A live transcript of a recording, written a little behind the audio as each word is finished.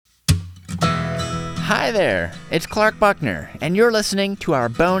Hi there, it's Clark Buckner, and you're listening to our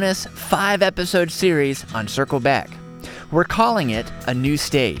bonus 5-episode series on Circle Back. We're calling it A New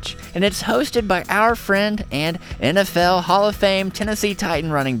Stage, and it's hosted by our friend and NFL Hall of Fame Tennessee Titan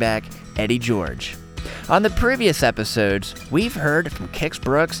running back, Eddie George. On the previous episodes, we've heard from Kix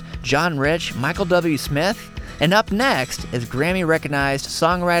Brooks, John Rich, Michael W. Smith, and up next is Grammy-recognized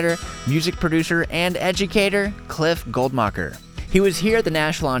songwriter, music producer, and educator, Cliff Goldmacher. He was here at the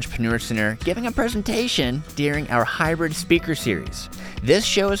Nashville Entrepreneur Center giving a presentation during our hybrid speaker series. This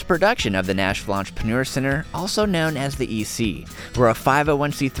show is a production of the Nashville Entrepreneur Center, also known as the EC. We're a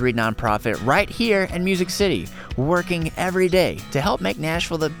 501c3 nonprofit right here in Music City, working every day to help make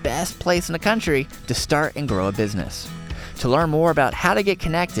Nashville the best place in the country to start and grow a business. To learn more about how to get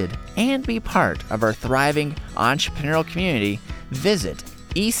connected and be part of our thriving entrepreneurial community, visit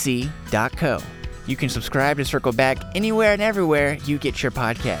ec.co. You can subscribe to Circle Back anywhere and everywhere you get your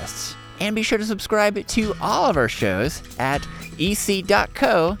podcasts. And be sure to subscribe to all of our shows at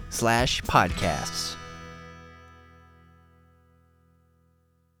ec.co/podcasts.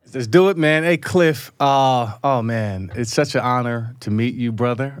 Let's do it, man. Hey, Cliff. Oh, man. It's such an honor to meet you,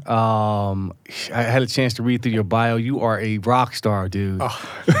 brother. I had a chance to read through your bio. You are a rock star, dude. Oh,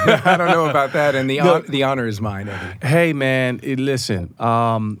 I don't know about that, and the honor is mine, Eddie. Hey, man. Listen,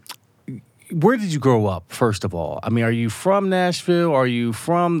 where did you grow up, first of all? I mean, are you from Nashville? Are you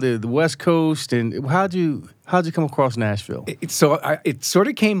from the West Coast? And how'd you come across Nashville? It sort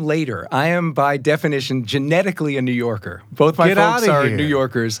of came later. I am, by definition, genetically a New Yorker. Both my folks are New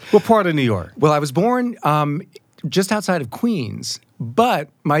Yorkers. What part of New York? Well, I was born just outside of Queens, but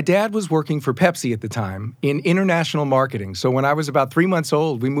my dad was working for Pepsi at the time in international marketing. So when I was about 3 months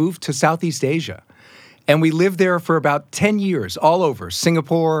old, we moved to Southeast Asia. And we lived there for about 10 years, all over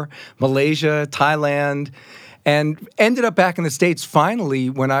Singapore, Malaysia, Thailand, and ended up back in the States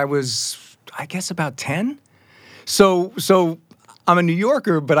finally when I was, I guess, about 10. So I'm a New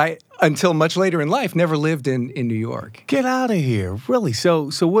Yorker, but until much later in life, never lived in New York. Get out of here. Really?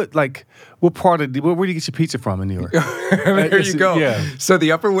 So what part of, where do you get your pizza from in New York? There you go. Yeah. So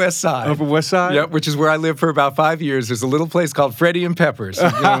the Upper West Side. Upper West Side? Yep, which is where I lived for about 5 years. There's a little place called Freddie and Pepper's. So,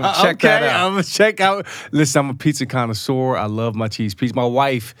 check that out. I'm going to check out. Listen, I'm a pizza connoisseur. I love my cheese pizza. My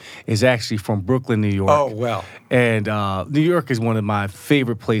wife is actually from Brooklyn, New York. Oh, well. And New York is one of my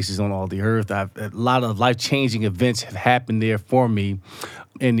favorite places on all the earth. A lot of life-changing events have happened there for me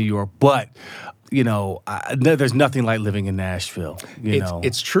in New York. But, there's nothing like living in Nashville.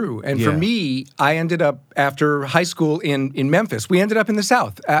 It's true. And for me, I ended up, after high school, in Memphis. We ended up in the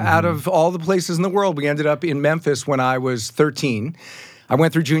South. Out of all the places in the world, we ended up in Memphis when I was 13. I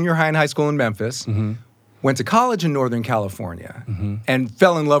went through junior high and high school in Memphis. Mm-hmm. Went to college in Northern California and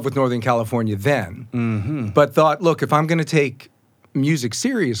fell in love with Northern California then. Mm-hmm. But thought, look, if I'm going to take music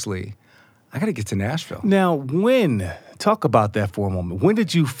seriously, I got to get to Nashville. Now, talk about that for a moment. When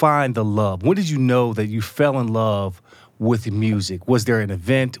did you find the love? When did you know that you fell in love with music? Was there an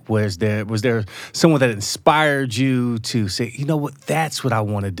event? Was there someone that inspired you to say, you know what, that's what I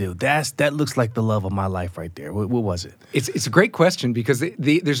want to do? That looks like the love of my life right there. What was it? It's a great question because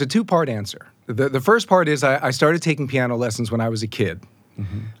there's a two-part answer. The first part is I started taking piano lessons when I was a kid.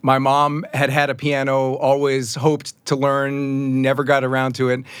 Mm-hmm. My mom had a piano, always hoped to learn, never got around to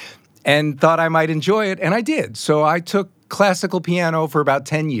it, and thought I might enjoy it, and I did. So I took classical piano for about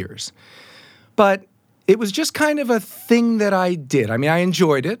 10 years. But it was just kind of a thing that I did. I mean, I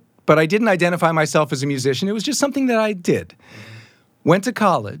enjoyed it, but I didn't identify myself as a musician. It was just something that I did. Mm-hmm. Went to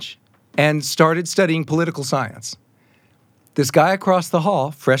college and started studying political science. This guy across the hall,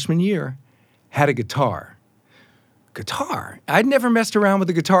 freshman year, had a guitar. Guitar? I'd never messed around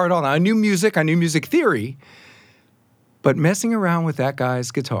with a guitar at all. Now, I knew music theory, but messing around with that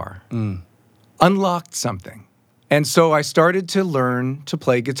guy's guitar unlocked something. And so I started to learn to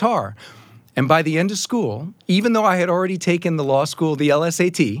play guitar. And by the end of school, even though I had already taken the law school, the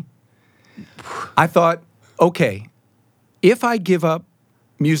LSAT, I thought, okay, if I give up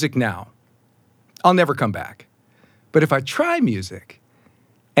music now, I'll never come back. But if I try music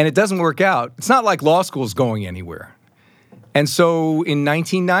and it doesn't work out, it's not like law school's going anywhere. And so in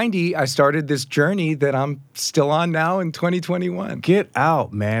 1990, I started this journey that I'm still on now in 2021. Get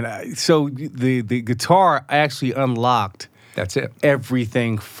out, man. So the guitar actually unlocked That's it.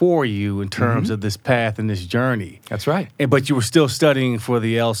 Everything for you in terms of this path and this journey. That's right. But you were still studying for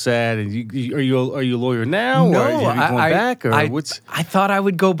the LSAT, and are you a lawyer now? No, or are you going back? Or I thought I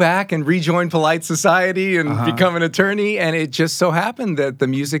would go back and rejoin Polite Society and become an attorney, and it just so happened that the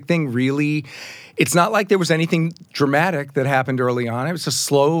music thing really, it's not like there was anything dramatic that happened early on. It was a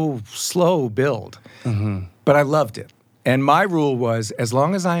slow build. But I loved it. And my rule was, as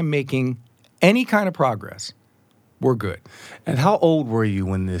long as I'm making any kind of progress, we're good. And how old were you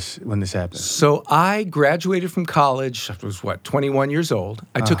when this happened? So I graduated from college, I was 21 years old.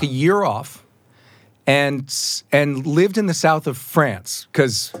 I took a year off and lived in the south of France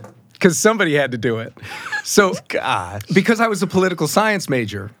because somebody had to do it. So God, because I was a political science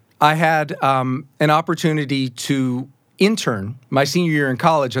major, I had an opportunity to intern my senior year in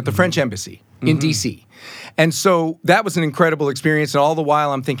college at the French Embassy in D.C. And so that was an incredible experience. And all the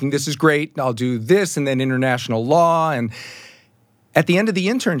while I'm thinking, this is great. I'll do this and then international law. And at the end of the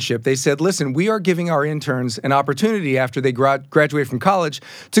internship, they said, listen, we are giving our interns an opportunity after they graduate from college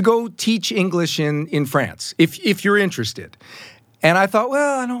to go teach English in France, if you're interested. And I thought,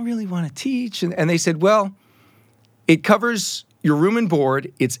 well, I don't really want to teach. And they said, well, it covers your room and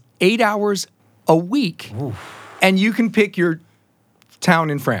board. It's 8 hours a week. Oof. And you can pick your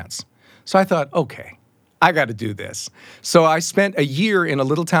town in France. So I thought, okay, I got to do this. So I spent a year in a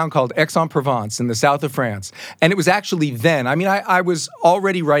little town called Aix-en-Provence in the south of France. And it was actually then, I was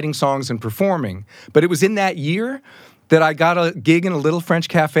already writing songs and performing, but it was in that year that I got a gig in a little French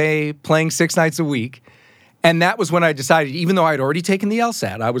cafe playing 6 nights a week. And that was when I decided, even though I'd already taken the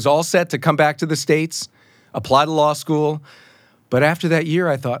LSAT, I was all set to come back to the States, apply to law school. But after that year,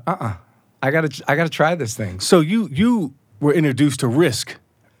 I thought, I gotta try this thing. So you were introduced to risk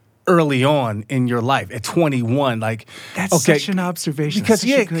early on in your life at 21. Like, That's okay, such an observation. because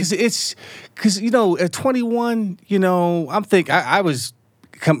at 21, I'm thinking I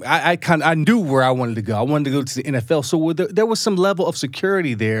knew where I wanted to go. I wanted to go to the NFL. So there was some level of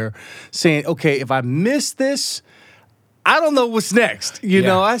security there, saying, okay, if I miss this, I don't know what's next.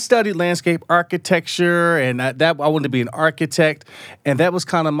 I studied landscape architecture, and I wanted to be an architect, and that was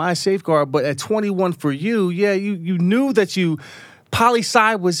kind of my safeguard. But at 21 for you, you knew that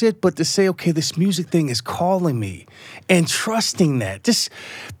poli-sci was it, but to say, okay, this music thing is calling me, and trusting that. Just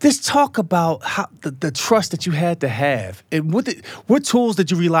talk about how the trust that you had to have, and what tools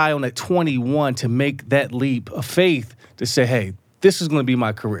did you rely on at 21 to make that leap of faith to say, hey, this is going to be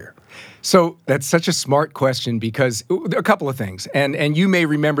my career? So that's such a smart question because a couple of things, and you may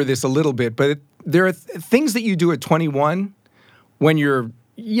remember this a little bit, but there are things that you do at 21 when you're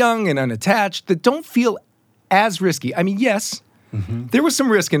young and unattached that don't feel as risky. I mean, yes, there was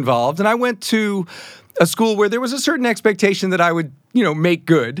some risk involved, and I went to a school where there was a certain expectation that I would, make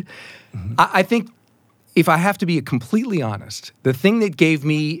good. I think if I have to be completely honest, the thing that gave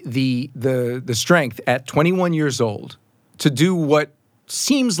me the strength at 21 years old to do what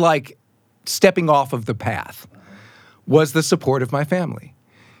seems like stepping off of the path was the support of my family.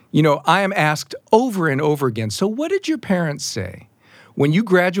 I am asked over and over again, so what did your parents say when you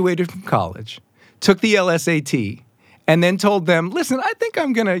graduated from college, took the LSAT, and then told them, listen, I think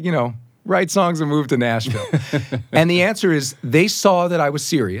I'm going to, write songs and move to Nashville? And the answer is they saw that I was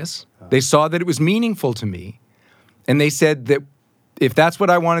serious. They saw that it was meaningful to me. And they said that if that's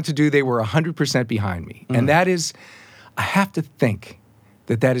what I wanted to do, they were 100% behind me. And that is, I have to think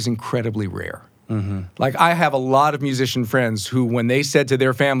that is incredibly rare. Like, I have a lot of musician friends who, when they said to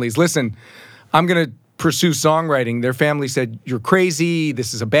their families, listen, I'm going to pursue songwriting, their family said, you're crazy,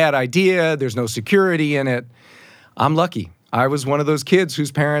 this is a bad idea, there's no security in it. I'm lucky. I was one of those kids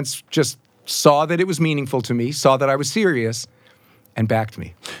whose parents just saw that it was meaningful to me, saw that I was serious, and backed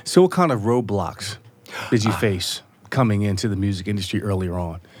me. So what kind of roadblocks did you face coming into the music industry earlier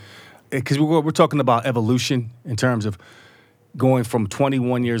on? Because we're talking about evolution in terms of going from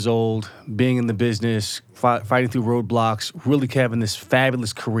 21 years old, being in the business, fighting through roadblocks, really having this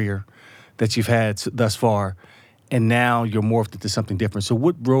fabulous career that you've had thus far, and now you're morphed into something different. So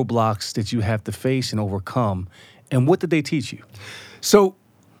what roadblocks did you have to face and overcome, and what did they teach you? So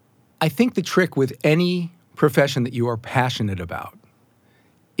I think the trick with any profession that you are passionate about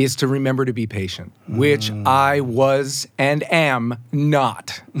is to remember to be patient, which I was and am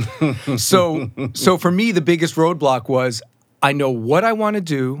not. So for me, the biggest roadblock was, I know what I want to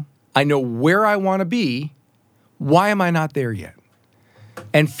do. I know where I want to be. Why am I not there yet?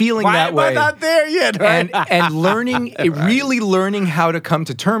 And feeling that way. Why am I not there yet? Right? And learning, really learning how to come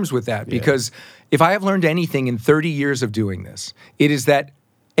to terms with that. Because if I have learned anything in 30 years of doing this, it is that,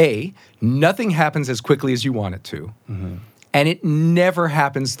 A, nothing happens as quickly as you want it to. And it never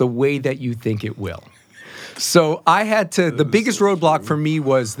happens the way that you think it will. So I had to, the biggest roadblock for me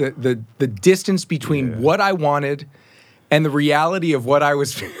was the distance between what I wanted and the reality of what I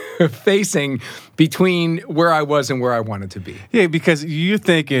was facing between where I was and where I wanted to be. Yeah, because you're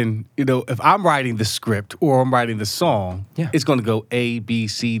thinking, if I'm writing the script or I'm writing the song, it's going to go A, B,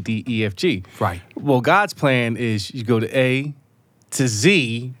 C, D, E, F, G. Right. Well, God's plan is you go to A, to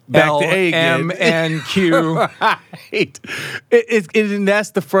Z, back L, to A again. M, N, Q. Right. And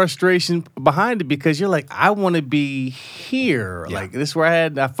that's the frustration behind it, because you're like, I want to be here. Yeah. Like, this is where I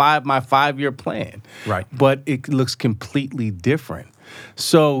had my 5-year plan. Right. But it looks completely different.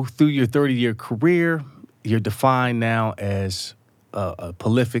 So through your 30-year career, you're defined now as a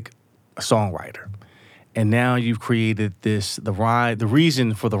prolific songwriter. And now you've created the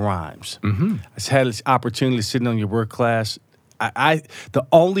reason for the rhymes. Mm-hmm. I had this opportunity sitting on your work class. The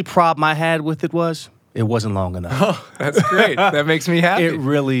only problem I had with it was it wasn't long enough. Oh, that's great. That makes me happy. It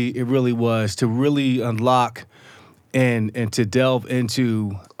really was, to really unlock and to delve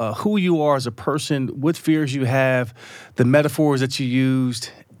into who you are as a person, what fears you have, the metaphors that you used,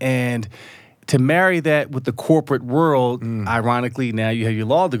 and to marry that with the corporate world. Ironically, now you have your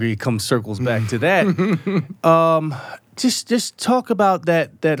law degree, circles back to that. Just talk about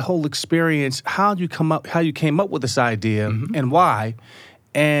that whole experience, how you came up with this idea, and why.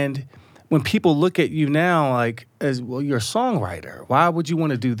 And when people look at you now, like, as well, you're a songwriter. Why would you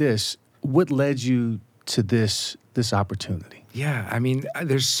want to do this? What led you to this opportunity? Yeah, I mean,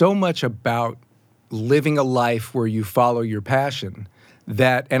 there's so much about living a life where you follow your passion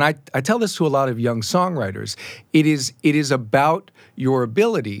that, and I tell this to a lot of young songwriters, it is about your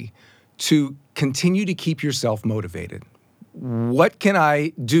ability to continue to keep yourself motivated. What can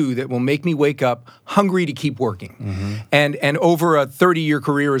I do that will make me wake up hungry to keep working? Mm-hmm. And over a 30-year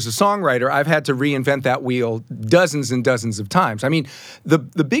career as a songwriter, I've had to reinvent that wheel dozens and dozens of times. I mean, the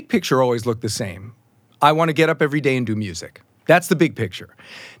big picture always looked the same. I want to get up every day and do music. That's the big picture.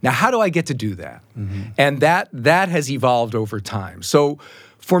 Now, how do I get to do that? Mm-hmm. And that has evolved over time. So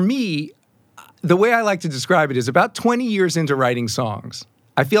for me, the way I like to describe it is about 20 years into writing songs,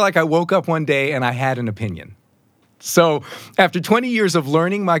 I feel like I woke up one day and I had an opinion. So after 20 years of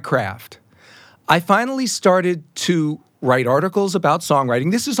learning my craft, I finally started to write articles about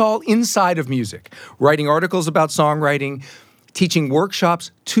songwriting. This is all inside of music. Writing articles about songwriting, teaching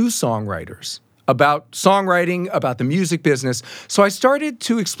workshops to songwriters about songwriting, about the music business. So I started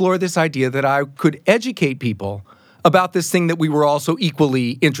to explore this idea that I could educate people about this thing that we were all so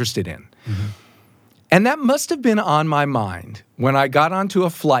equally interested in. Mm-hmm. And that must have been on my mind when I got onto a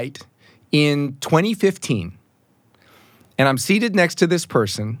flight in 2015. And I'm seated next to this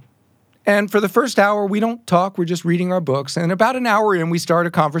person. And for the first hour, we don't talk. We're just reading our books. And about an hour in, we start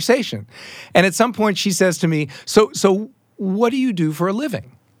a conversation. And at some point, she says to me, so what do you do for a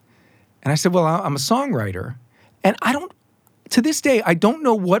living? And I said, well, I'm a songwriter. And to this day, I don't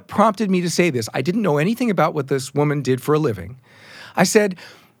know what prompted me to say this. I didn't know anything about what this woman did for a living. I said,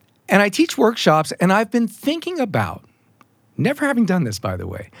 and I teach workshops, and I've been thinking about, never having done this, by the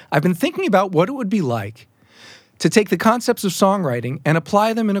way, I've been thinking about what it would be like to take the concepts of songwriting and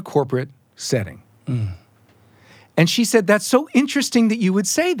apply them in a corporate setting. Mm. And she said, that's so interesting that you would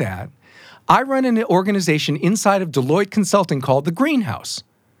say that. I run an organization inside of Deloitte Consulting called The Greenhouse.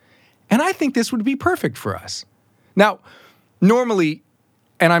 And I think this would be perfect for us. Now, normally,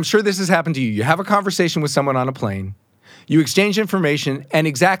 and I'm sure this has happened to you, you have a conversation with someone on a plane, you exchange information, and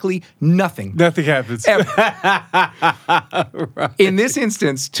exactly nothing. Nothing happens. Right. In this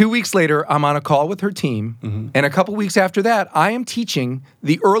instance, 2 weeks later, I'm on a call with her team, mm-hmm. and a couple weeks after that, I am teaching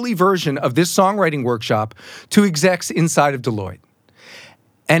the early version of this songwriting workshop to execs inside of Deloitte.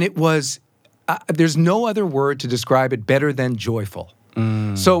 And it was, there's no other word to describe it better than joyful.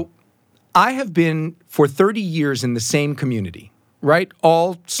 Mm. So I have been for 30 years in the same community, right?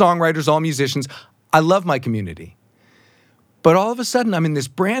 All songwriters, all musicians. I love my community. But all of a sudden, I'm in this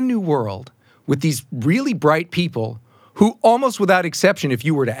brand new world with these really bright people who almost without exception, if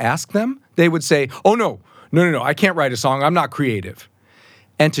you were to ask them, they would say, oh, no, I can't write a song. I'm not creative.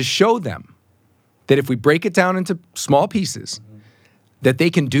 And to show them that if we break it down into small pieces, that they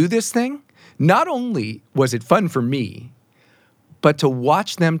can do this thing, not only was it fun for me, but to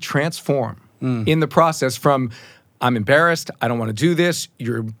watch them transform in the process from, I'm embarrassed, I don't want to do this,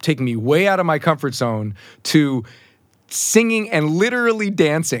 you're taking me way out of my comfort zone, to singing and literally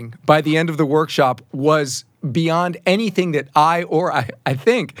dancing by the end of the workshop was beyond anything that I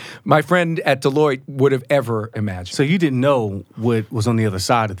think my friend at Deloitte would have ever imagined. So you didn't know what was on the other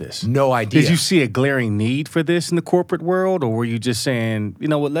side of this? No idea. Did you see a glaring need for this in the corporate world, or were you just saying, you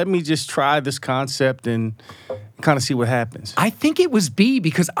know what, let me just try this concept and kind of see what happens? I think it was B,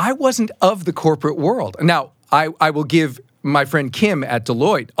 because I wasn't of the corporate world. Now, I will give my friend Kim at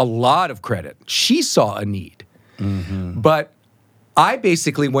Deloitte a lot of credit. She saw a need. Mm-hmm. But I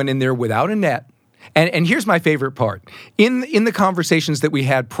basically went in there without a net. And here's my favorite part. In the conversations that we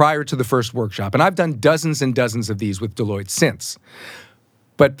had prior to the first workshop, and I've done dozens and dozens of these with Deloitte since,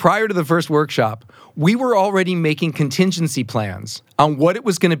 But prior to the first workshop, we were already making contingency plans on what it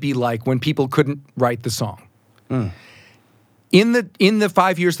was going to be like when people couldn't write the song. In the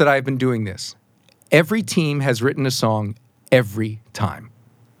 5 years that I've been doing this, every team has written a song every time.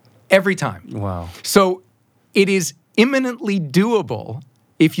 Every time. Wow. So it is imminently doable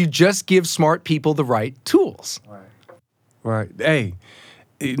if you just give smart people the right tools. Right. Hey,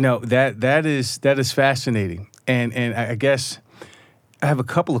 that is fascinating. And I guess I have a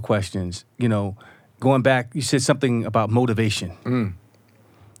couple of questions. Going back, you said something about motivation.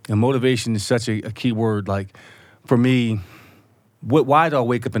 And motivation is such a key word. Like, for me, why do I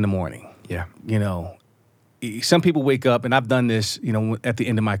wake up in the morning? Yeah. Some people wake up, and I've done this, at the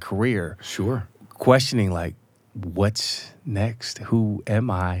end of my career. Sure. Questioning, like, what's next? Who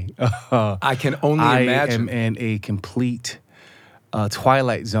am I? I can only imagine. I am in a complete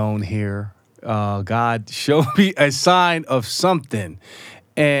twilight zone here. God showed me a sign of something.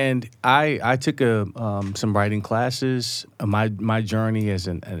 And I took some writing classes. My journey as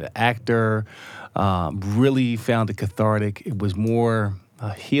an actor really found it cathartic. It was more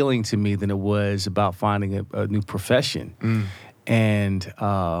healing to me than it was about finding a new profession. And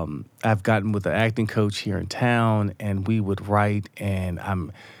I've gotten with an acting coach here in town, and we would write, and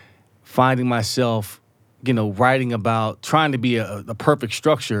I'm finding myself, writing about trying to be a perfect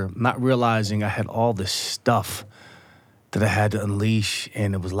structure, not realizing I had all this stuff that I had to unleash,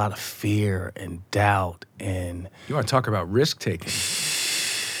 and it was a lot of fear and doubt. And you want to talk about risk taking?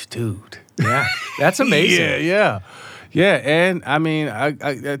 Dude. Yeah, that's amazing. Yeah. And I mean,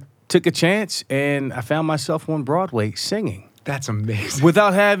 I took a chance, and I found myself on Broadway singing. That's amazing.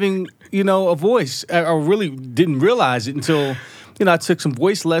 Without having, a voice. I really didn't realize it until, I took some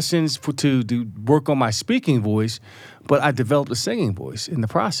voice lessons to work on my speaking voice, but I developed a singing voice in the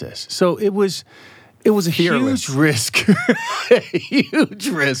process. So it was a Fearless. huge risk. Huge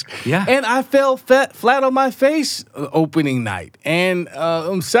risk. Yeah. And I fell flat on my face opening night, and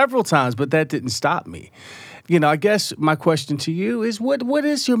several times, but that didn't stop me. I guess my question to you is, what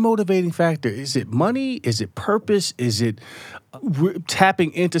is your motivating factor? Is it money? Is it purpose? Is it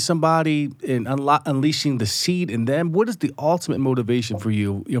tapping into somebody and unleashing the seed in them? What is the ultimate motivation for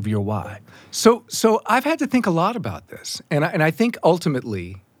you of your why? So I've had to think a lot about this, and I think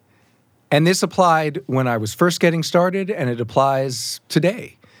ultimately, and this applied when I was first getting started, and it applies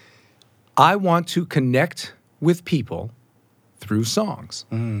today. I want to connect with people through songs.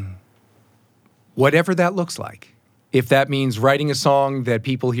 Whatever that looks like. If that means writing a song that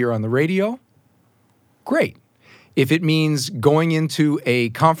people hear on the radio, great. If it means going into a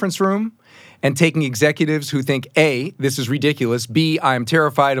conference room and taking executives who think, A, this is ridiculous, B, I'm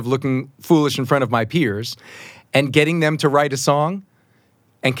terrified of looking foolish in front of my peers, and getting them to write a song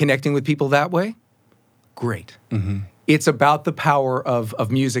and connecting with people that way, great. It's about the power of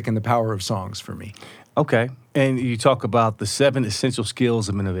music and the power of songs for me. Okay. And you talk about the 7 essential skills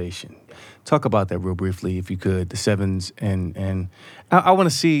of innovation. Talk about that real briefly, if you could, the 7s. And I want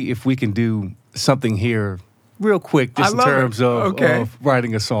to see if we can do something here real quick, just in terms of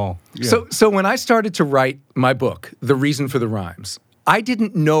writing a song. Yeah. So when I started to write my book, The Reason for the Rhymes, I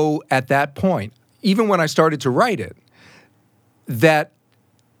didn't know at that point, even when I started to write it, that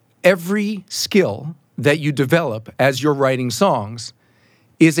every skill that you develop as you're writing songs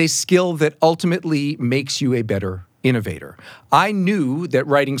is a skill that ultimately makes you a better innovator. I knew that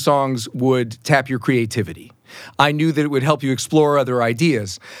writing songs would tap your creativity. I knew that it would help you explore other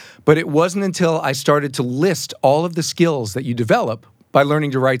ideas. But it wasn't until I started to list all of the skills that you develop by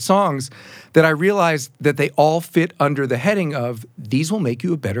learning to write songs that I realized that they all fit under the heading of these will make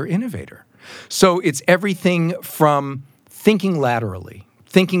you a better innovator. So it's everything from thinking laterally,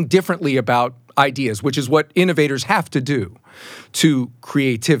 thinking differently about ideas, which is what innovators have to do, to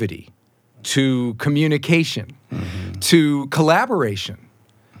creativity, to communication, to collaboration,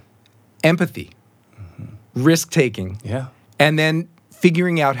 empathy, risk-taking, and then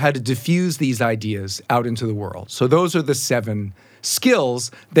figuring out how to diffuse these ideas out into the world. So those are the 7 skills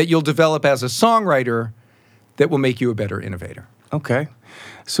that you'll develop as a songwriter that will make you a better innovator. Okay.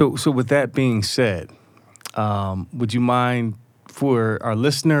 So with that being said, would you mind, for our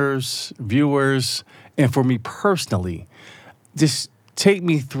listeners, viewers, and for me personally, just take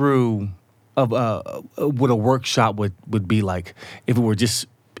me through of what a workshop would be like if it were just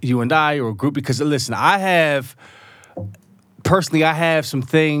you and I or a group? Because listen, I have some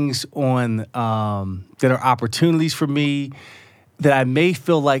things on that are opportunities for me that I may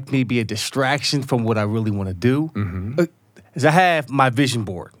feel like may be a distraction from what I really want to do. Is I have my vision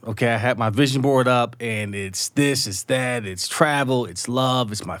board, okay? I have my vision board up, and it's this, it's that, it's travel, it's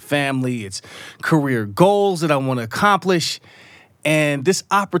love, it's my family, it's career goals that I want to accomplish. And this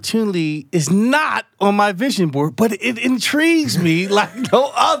opportunity is not on my vision board, but it intrigues me like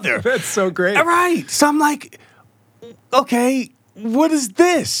no other. That's so great. Right. So I'm like, okay, what is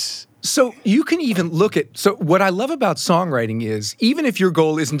this? So you can even look at, so what I love about songwriting is, even if your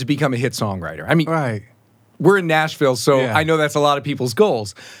goal isn't to become a hit songwriter, I mean, Right. we're in Nashville, so Yeah. I know that's a lot of people's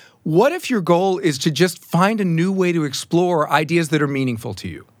goals. What if your goal is to just find a new way to explore ideas that are meaningful to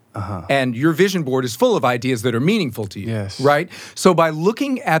you? And your vision board is full of ideas that are meaningful to you, Yes. right? So by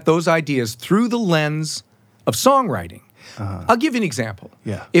looking at those ideas through the lens of songwriting, I'll give you an example.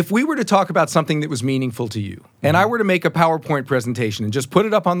 Yeah. If we were to talk about something that was meaningful to you, and I were to make a PowerPoint presentation and just put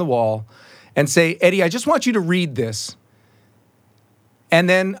it up on the wall and say, Eddie, I just want you to read this. And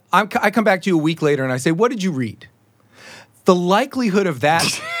then I come back to you a week later and I say, what did you read? The likelihood of that...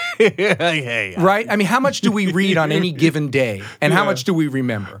 Hey. Right? I mean, how much do we read on any given day? And how much do we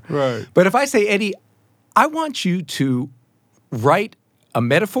remember? Right. But if I say, Eddie, I want you to write a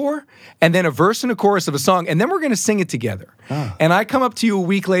metaphor and then a verse and a chorus of a song, and then we're going to sing it together. And I come up to you a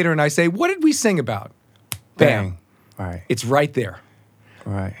week later and I say, what did we sing about? Bam. Right. It's right there.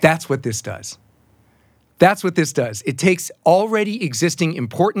 Right. That's what this does. That's what this does. It takes already existing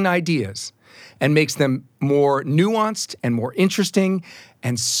important ideas and makes them more nuanced and more interesting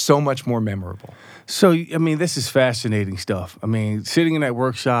and so much more memorable. So, I mean, this is fascinating stuff. I mean, sitting in that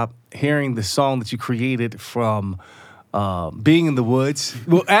workshop, hearing the song that you created from being in the woods.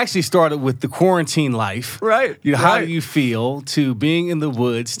 Well, actually started with the quarantine life. Right, You know, how right. do you feel to being in the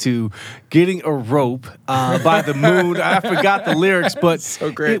woods, to getting a rope by the moon. I forgot the lyrics, but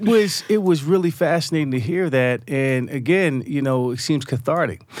So great. it was really fascinating to hear that. And again, you know, it seems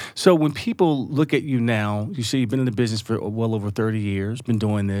cathartic. So when people look at you now, you say you've been in the business for well over 30 years, been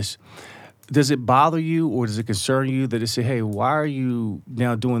doing this. Does it bother you or does it concern you that they say, hey, why are you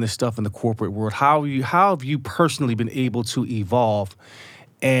now doing this stuff in the corporate world? How have you personally been able to evolve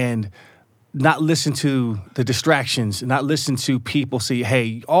and not listen to the distractions, not listen to people say,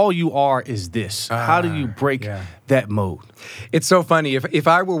 hey, all you are is this? How do you break that mode? It's so funny. If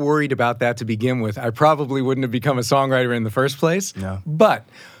I were worried about that to begin with, I probably wouldn't have become a songwriter in the first place. No. But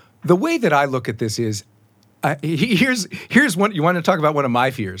the way that I look at this is, here's one. You want to talk about one of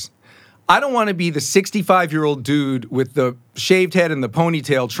my fears? I don't want to be the 65-year-old dude with the shaved head and the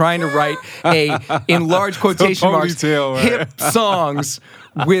ponytail trying to write in large quotation marks, ponytail, right. hip songs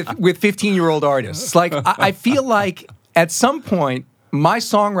with 15-year-old artists. Like, I feel like at some point, my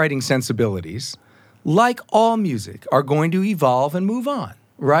songwriting sensibilities, like all music, are going to evolve and move on,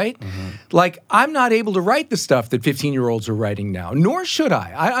 right? Mm-hmm. Like, I'm not able to write the stuff that 15-year-olds are writing now, nor should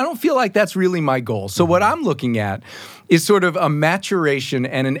I. I don't feel like that's really my goal. So what I'm looking at is sort of a maturation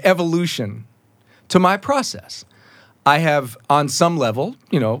and an evolution to my process. I have, on some level,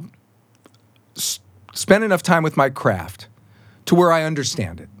 spent enough time with my craft to where I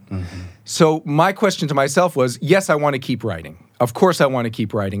understand it. Mm-hmm. So my question to myself was, yes, I want to keep writing. Of course I want to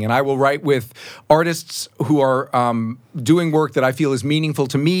keep writing. And I will write with artists who are doing work that I feel is meaningful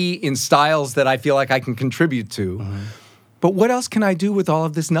to me in styles that I feel like I can contribute to. Mm-hmm. But what else can I do with all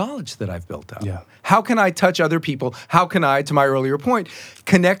of this knowledge that I've built up? Yeah. How can I touch other people? How can I, to my earlier point,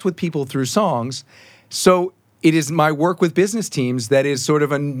 connect with people through songs? So it is my work with business teams that is sort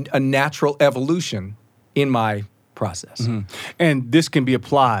of a natural evolution in my process. Mm-hmm. And this can be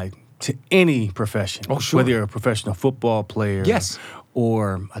applied to any profession. Oh, sure. Whether you're a professional football player. Yes.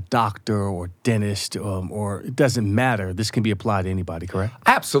 Or a doctor or dentist, or it doesn't matter. This can be applied to anybody, correct?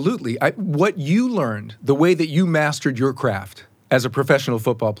 Absolutely. What you learned, the way that you mastered your craft as a professional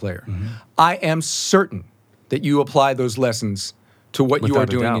football player, mm-hmm. I am certain that you apply those lessons to what you are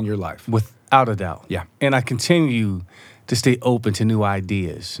doing in your life. Without a doubt. Yeah. And I continue to stay open to new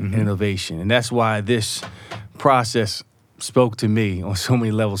ideas mm-hmm. and innovation. And that's why this process spoke to me on so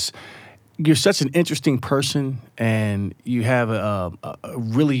many levels. You're such an interesting person, and you have a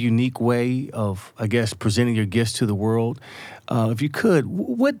really unique way of, I guess, presenting your gifts to the world. If you could,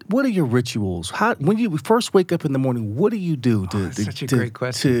 what are your rituals? When you first wake up in the morning, what do you do such a great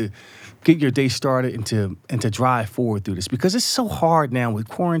question. to get your day started and to drive forward through this? Because it's so hard now with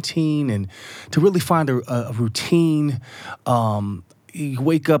quarantine and to really find a routine. You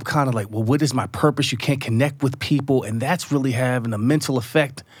wake up kind of like, well, what is my purpose? You can't connect with people, and that's really having a mental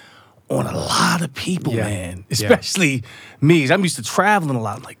effect on a lot of people, man, especially me. I'm used to traveling a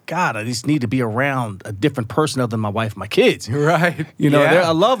lot. I'm like, God, I just need to be around a different person other than my wife and my kids. Right.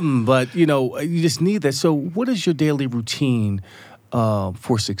 I love them, but, you just need that. So what is your daily routine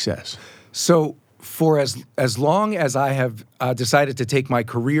for success? So for as long as I have decided to take my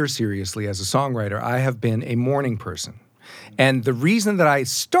career seriously as a songwriter, I have been a morning person. And the reason that I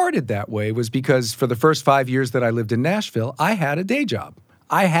started that way was because for the first 5 years that I lived in Nashville, I had a day job.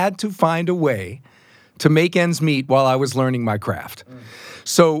 I had to find a way to make ends meet while I was learning my craft.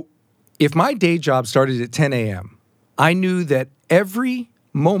 So if my day job started at 10 a.m., I knew that every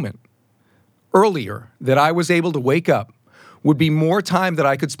moment earlier that I was able to wake up would be more time that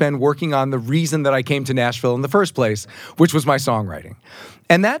I could spend working on the reason that I came to Nashville in the first place, which was my songwriting.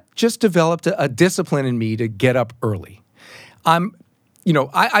 And that just developed a discipline in me to get up early.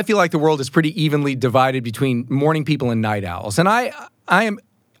 I feel like the world is pretty evenly divided between morning people and night owls. And I am,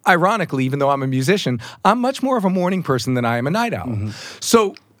 ironically, even though I'm a musician, I'm much more of a morning person than I am a night owl.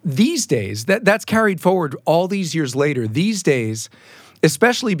 So these days, that's carried forward all these years later. These days,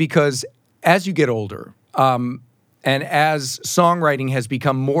 especially because as you get older, and as songwriting has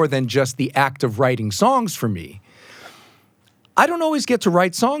become more than just the act of writing songs for me, I don't always get to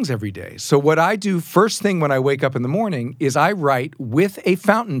write songs every day. So what I do first thing when I wake up in the morning is I write with a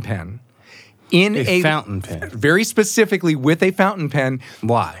fountain pen. A fountain pen. Very specifically with a fountain pen.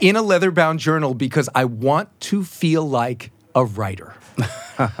 Why? In a leather-bound journal because I want to feel like a writer.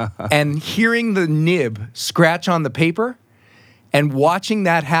 And hearing the nib scratch on the paper and watching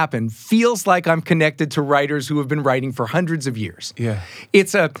that happen feels like I'm connected to writers who have been writing for hundreds of years. Yeah.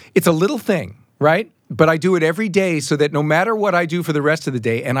 It's a little thing, right? But I do it every day so that no matter what I do for the rest of the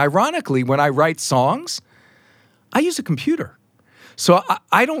day, and ironically, when I write songs, I use a computer. So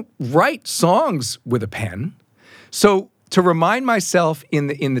I don't write songs with a pen. So to remind myself in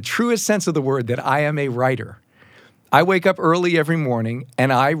the truest sense of the word that I am a writer, I wake up early every morning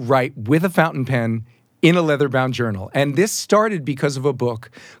and I write with a fountain pen in a leather-bound journal. And this started because of a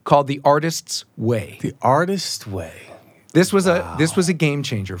book called The Artist's Way. The Artist's Way. This was a game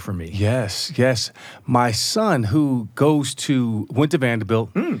changer for me. Yes. My son, who went to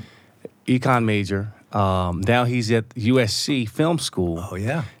Vanderbilt, econ major. Now he's at USC Film School. Oh,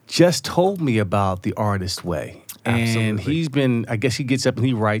 yeah. Just told me about The Artist's Way. Absolutely. And I guess he gets up and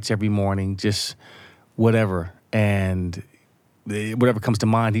he writes every morning, just whatever. And whatever comes to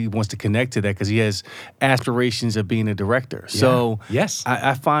mind, he wants to connect to that because he has aspirations of being a director. Yeah. So yes,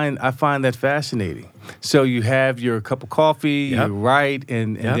 I find that fascinating. So you have your cup of coffee, you write,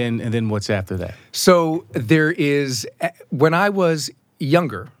 and then what's after that? So there is, when I was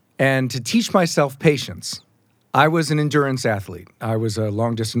younger, and to teach myself patience, I was an endurance athlete. I was a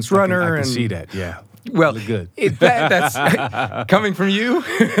long distance runner. I can see that. Yeah. Well, really good. That's coming from you.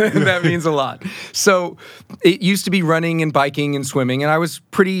 That means a lot. So it used to be running and biking and swimming, and I was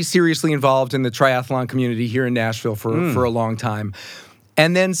pretty seriously involved in the triathlon community here in Nashville for a long time.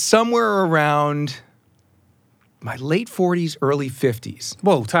 And then somewhere around my late 40s, early 50s.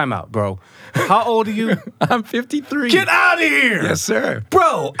 Whoa, time out, bro. How old are you? I'm 53. Get out of here. Yes, sir.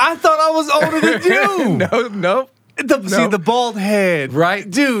 Bro, I thought I was older than you. No. See, the bald head. Right.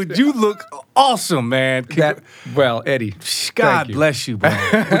 Dude, you look awesome, man. Eddie. God bless you, bro.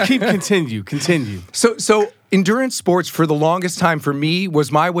 But continue. So endurance sports for the longest time for me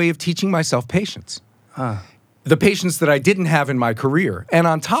was my way of teaching myself patience. The patience that I didn't have in my career. And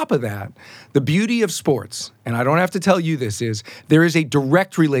on top of that, the beauty of sports, and I don't have to tell you this, is there is a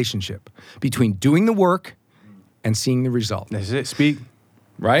direct relationship between doing the work and seeing the result. That's it. Speak.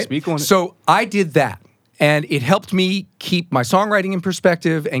 Right? Speak on it. So I did that. And it helped me keep my songwriting in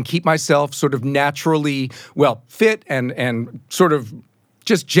perspective and keep myself sort of naturally, fit and sort of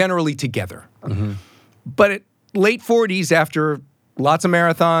just generally together. Mm-hmm. But at late 40s, after lots of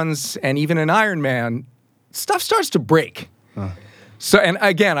marathons and even an Ironman, stuff starts to break. So, and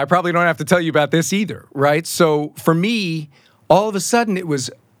again, I probably don't have to tell you about this either, right? So for me, all of a sudden it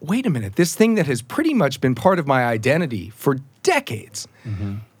was, wait a minute, this thing that has pretty much been part of my identity for decades,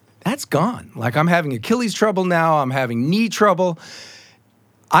 that's gone. Like I'm having Achilles trouble now. I'm having knee trouble.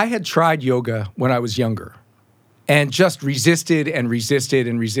 I had tried yoga when I was younger and just resisted.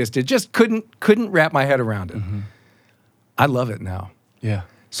 Just couldn't wrap my head around it. I love it now. Yeah.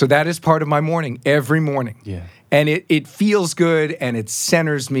 So that is part of my morning, every morning. Yeah. And it feels good and it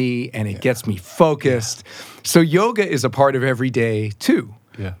centers me and it gets me focused. Yeah. So yoga is a part of every day too.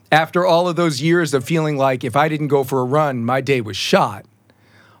 Yeah. After all of those years of feeling like if I didn't go for a run, my day was shot.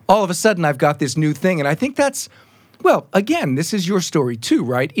 All of a sudden, I've got this new thing. And I think that's, again, this is your story too,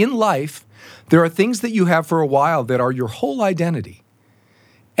 right? In life, there are things that you have for a while that are your whole identity.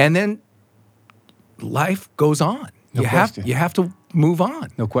 And then life goes on. No question. You have to move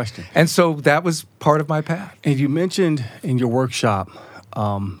on. No question. And so that was part of my path. And you mentioned in your workshop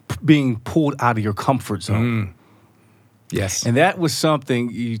being pulled out of your comfort zone. Yes. And that was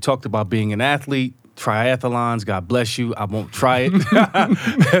something, you talked about being an athlete, triathlons. God bless you. I won't try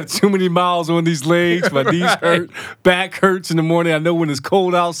it. Too many miles on these legs. My knees hurt. Back hurts in the morning. I know when it's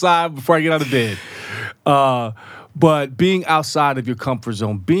cold outside before I get out of bed. But being outside of your comfort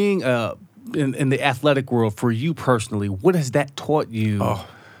zone, being in the athletic world for you personally, what has that taught you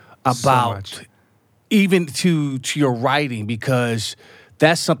about even to your writing? Because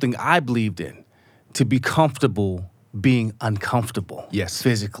that's something I believed in, to be comfortable being uncomfortable. Yes.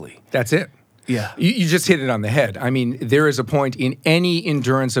 Physically. That's it. Yeah. You just hit it on the head. I mean, there is a point in any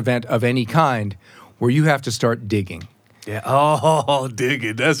endurance event of any kind where you have to start digging. Yeah. Oh,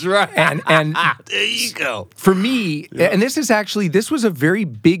 digging. That's right. And there you go. For me, and this was a very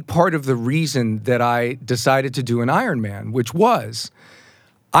big part of the reason that I decided to do an Ironman, which was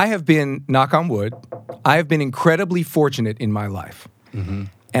I have been, knock on wood, I have been incredibly fortunate in my life. Mm-hmm.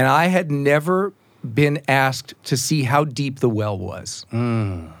 And I had never been asked to see how deep the well was.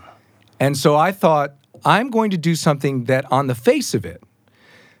 Mm. And so I thought, I'm going to do something that on the face of it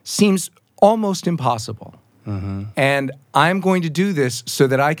seems almost impossible. Mm-hmm. And I'm going to do this so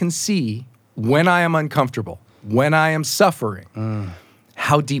that I can see when I am uncomfortable, when I am suffering,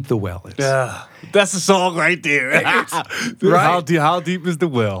 how deep the well is. Yeah, that's a song right there. Right? How deep is the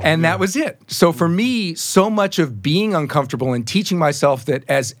well? And that was it. So for me, so much of being uncomfortable and teaching myself that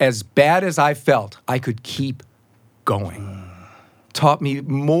as bad as I felt, I could keep going, taught me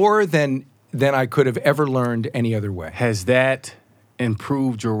more than I could have ever learned any other way. Has that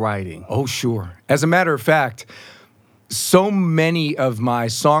improved your writing? Oh, sure. As a matter of fact, so many of my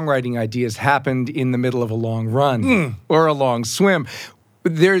songwriting ideas happened in the middle of a long run or a long swim.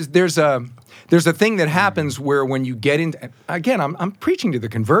 There's a thing that happens where when you get into, again, I'm preaching to the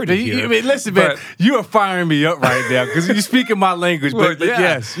converted here. I mean, listen, man, you are firing me up right now because you're speaking my language. But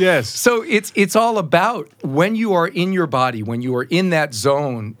yes. So it's all about when you are in your body, when you are in that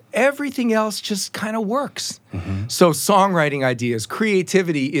zone, everything else just kind of works. Mm-hmm. So songwriting ideas,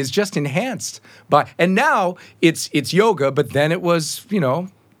 creativity is just enhanced by, and now it's yoga, but then it was,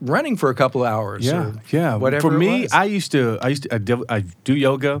 running for a couple of hours. Yeah. Whatever. For me, it was. I do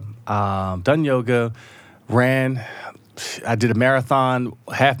yoga, done yoga, ran. I did a marathon,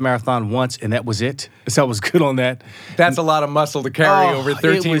 half marathon once, and that was it. So I was good on that. That's a lot of muscle to carry over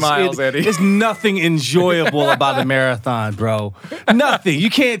 13 miles, Eddie. There's nothing enjoyable about a marathon, bro. Nothing.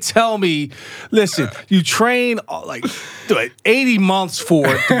 You can't tell me, listen, you train like 80 months for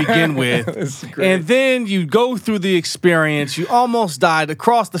it to begin with, and then you go through the experience. You almost died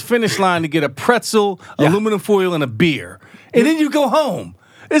across the finish line to get a pretzel, aluminum foil, and a beer. And then you go home.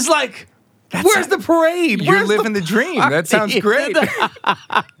 It's like... Where's the parade? You're living the dream. That sounds great.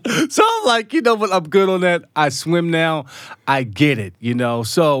 So I'm like, but I'm good on that. I swim now. I get it,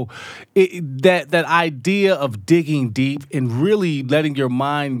 So that idea of digging deep and really letting your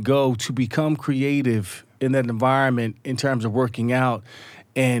mind go to become creative in that environment in terms of working out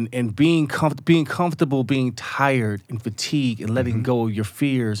and being comfortable, being tired and fatigued and letting go of your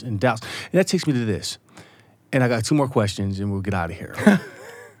fears and doubts. And that takes me to this. And I got 2 more questions and we'll get out of here.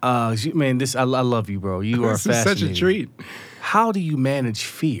 Man, I love you, bro. You are fascinating. This is such a treat. How do you manage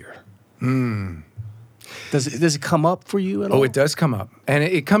fear? Does it come up for you at all? Oh, it does come up. And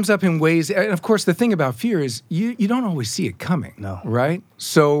it comes up in ways, and of course, the thing about fear is you don't always see it coming. No. Right?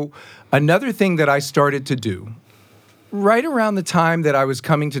 So another thing that I started to do, right around the time that I was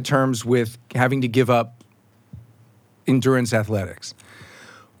coming to terms with having to give up endurance athletics,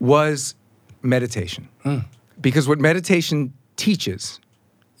 was meditation. Because what meditation teaches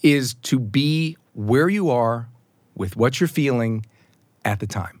is to be where you are with what you're feeling at the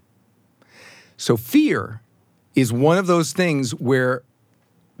time. So fear is one of those things where,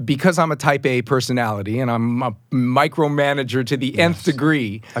 because I'm a type A personality and I'm a micromanager to the nth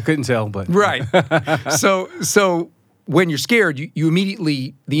degree. I couldn't tell, but. Right. So when you're scared, you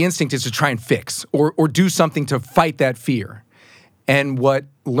immediately, the instinct is to try and fix or do something to fight that fear. And what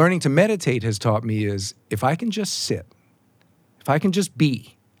learning to meditate has taught me is if I can just sit, if I can just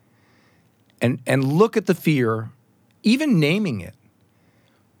be, and look at the fear, even naming it,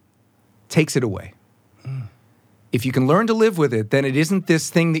 takes it away. If you can learn to live with it, then it isn't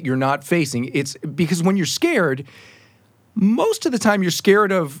this thing that you're not facing. It's because when you're scared, most of the time you're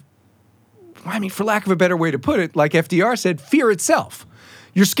scared of, for lack of a better way to put it, like FDR said, fear itself.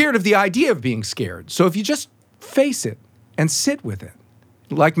 You're scared of the idea of being scared. So if you just face it and sit with it,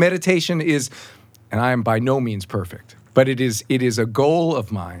 like meditation is, and I am by no means perfect, but it is a goal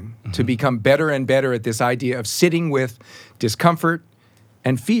of mine to become better and better at this idea of sitting with discomfort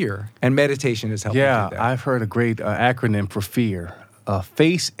and fear, and meditation has helped me do that. Yeah, I've heard a great acronym for fear.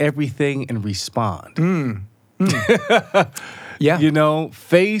 Face everything and respond. Yeah.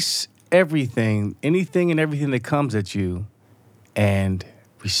 Face everything, anything and everything that comes at you, and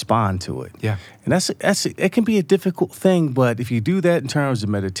respond to it. Yeah. And it can be a difficult thing, but if you do that in terms of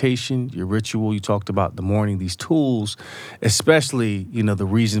meditation, your ritual, you talked about the morning, these tools, especially, the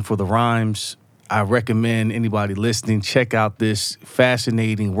reason for the rhymes, I recommend anybody listening, check out this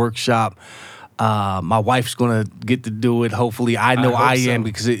fascinating workshop. My wife's going to get to do it. Hopefully, I know I am,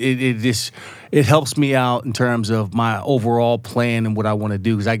 because it helps me out in terms of my overall plan and what I want to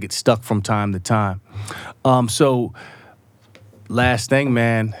do, because I get stuck from time to time. So last thing,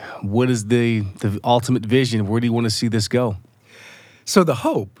 man, what is the ultimate vision? Where do you want to see this go? So the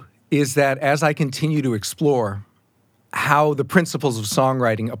hope is that as I continue to explore how the principles of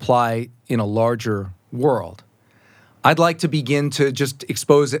songwriting apply in a larger world, I'd like to begin to just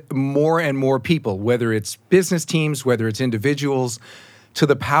expose more and more people, whether it's business teams, whether it's individuals, to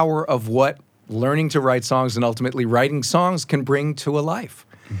the power of what learning to write songs and ultimately writing songs can bring to a life.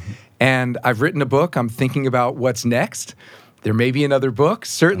 Mm-hmm. And I've written a book. I'm thinking about what's next. There may be another book.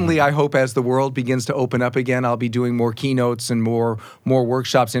 Certainly, I hope as the world begins to open up again, I'll be doing more keynotes and more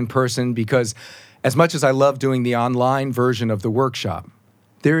workshops in person, because as much as I love doing the online version of the workshop,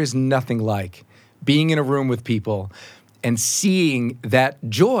 there is nothing like being in a room with people and seeing that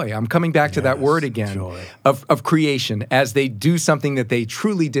joy. I'm coming back to that word again, of creation, as they do something that they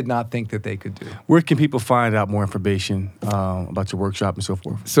truly did not think that they could do. Where can people find out more information about your workshop and so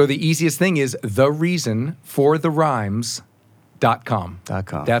forth? So the easiest thing is thereasonfortherhymes.com.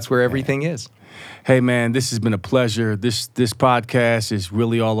 That's where everything is. Hey, man, this has been a pleasure. This podcast is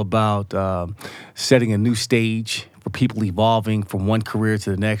really all about setting a new stage for people evolving from one career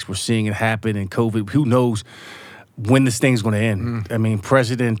to the next. We're seeing it happen in COVID. Who knows when this thing's going to end? I mean,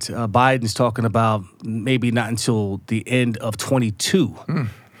 President Biden's talking about maybe not until the end of 22.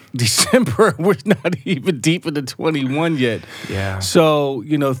 December, we're not even deep into 21 yet. Yeah. So,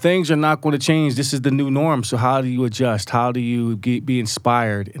 things are not going to change. This is the new norm. So how do you adjust? How do you be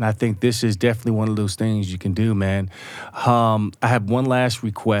inspired? And I think this is definitely one of those things you can do, man. I have one last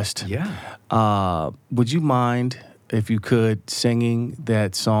request. Yeah. Would you mind, if you could, singing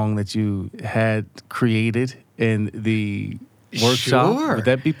that song that you had created in the workshop? Sure. Would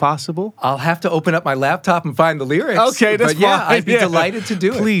that be possible? I'll have to open up my laptop and find the lyrics. Okay, that's fine. fine. I'd be delighted to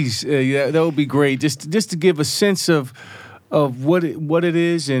do it. Please, that would be great. Just to give a sense of what it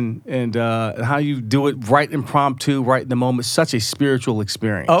is and how you do it right impromptu, right in the moment. Such a spiritual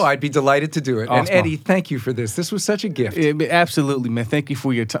experience. Oh, I'd be delighted to do it. Awesome. And Eddie, thank you for this. This was such a gift. Absolutely, man. Thank you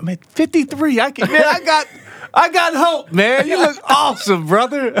for your time. Man, 53. I got hope, man. You look awesome,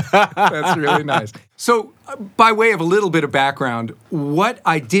 brother. That's really nice. So, by way of a little bit of background, what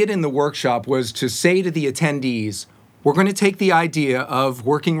I did in the workshop was to say to the attendees, we're going to take the idea of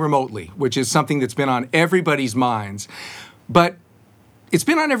working remotely, which is something that's been on everybody's minds. But it's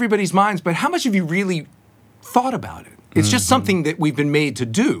been on everybody's minds, but how much have you really thought about it? It's just something that we've been made to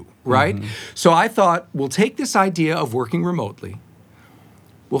do, right? So I thought, we'll take this idea of working remotely,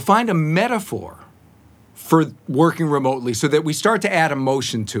 we'll find a metaphor for working remotely so that we start to add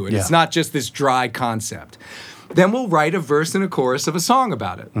emotion to it. Yeah. It's not just this dry concept. Then we'll write a verse and a chorus of a song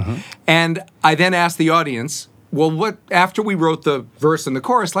about it. And I then asked the audience, well, after we wrote the verse and the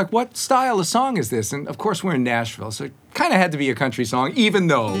chorus, what style of song is this? And of course, we're in Nashville, so it kind of had to be a country song, even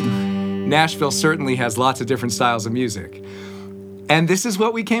though Nashville certainly has lots of different styles of music. And this is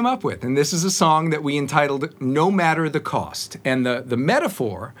what we came up with. And this is a song that we entitled No Matter the Cost. And the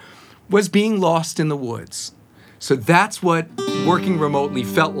metaphor was being lost in the woods. So that's what working remotely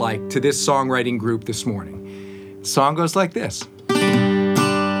felt like to this songwriting group this morning. The song goes like this.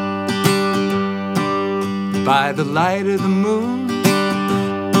 By the light of the moon,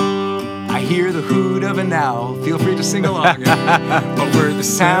 I hear the hoot of an owl. Feel free to sing along. Over the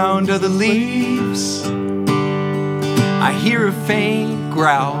sound of the leaves, I hear a faint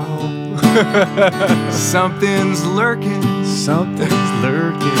growl. Something's lurking. Something's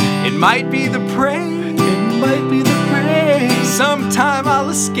lurking. It might be the prey. It might be the prey. Sometime I'll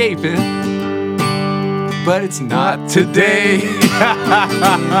escape it, but it's not today.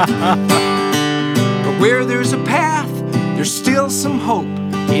 But where there's a path, there's still some hope.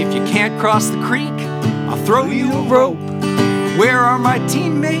 If you can't cross the creek, I'll throw you a rope. Where are my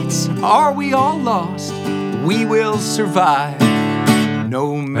teammates? Are we all lost? We will survive,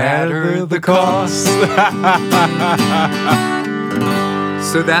 no matter the cost.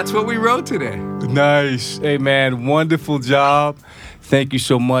 So that's what we wrote today. Nice. Hey, man, wonderful job. Thank you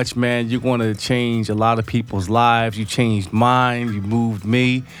so much, man. You're going to change a lot of people's lives. You changed mine. You moved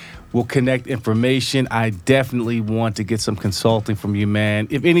me. We'll connect information. I definitely want to get some consulting from you, man.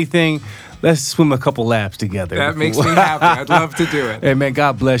 If anything, let's swim a couple laps together. That makes me happy. I'd love to do it. Hey, man,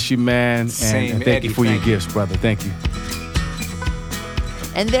 God bless you, man. Same, and thank Eddie, you for your thank you. gifts, brother. Thank you.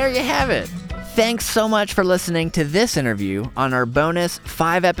 And there you have it. Thanks so much for listening to this interview on our bonus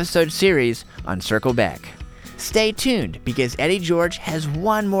 5-episode series on Circle Back. Stay tuned because Eddie George has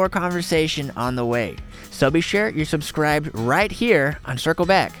one more conversation on the way. So be sure you're subscribed right here on Circle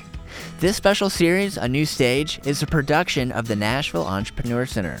Back. This special series, A New Stage, is a production of the Nashville Entrepreneur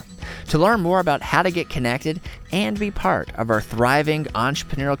Center. To learn more about how to get connected and be part of our thriving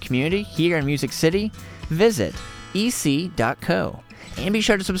entrepreneurial community here in Music City, visit ec.co. And be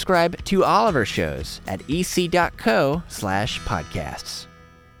sure to subscribe to all of our shows at ec.co/podcasts.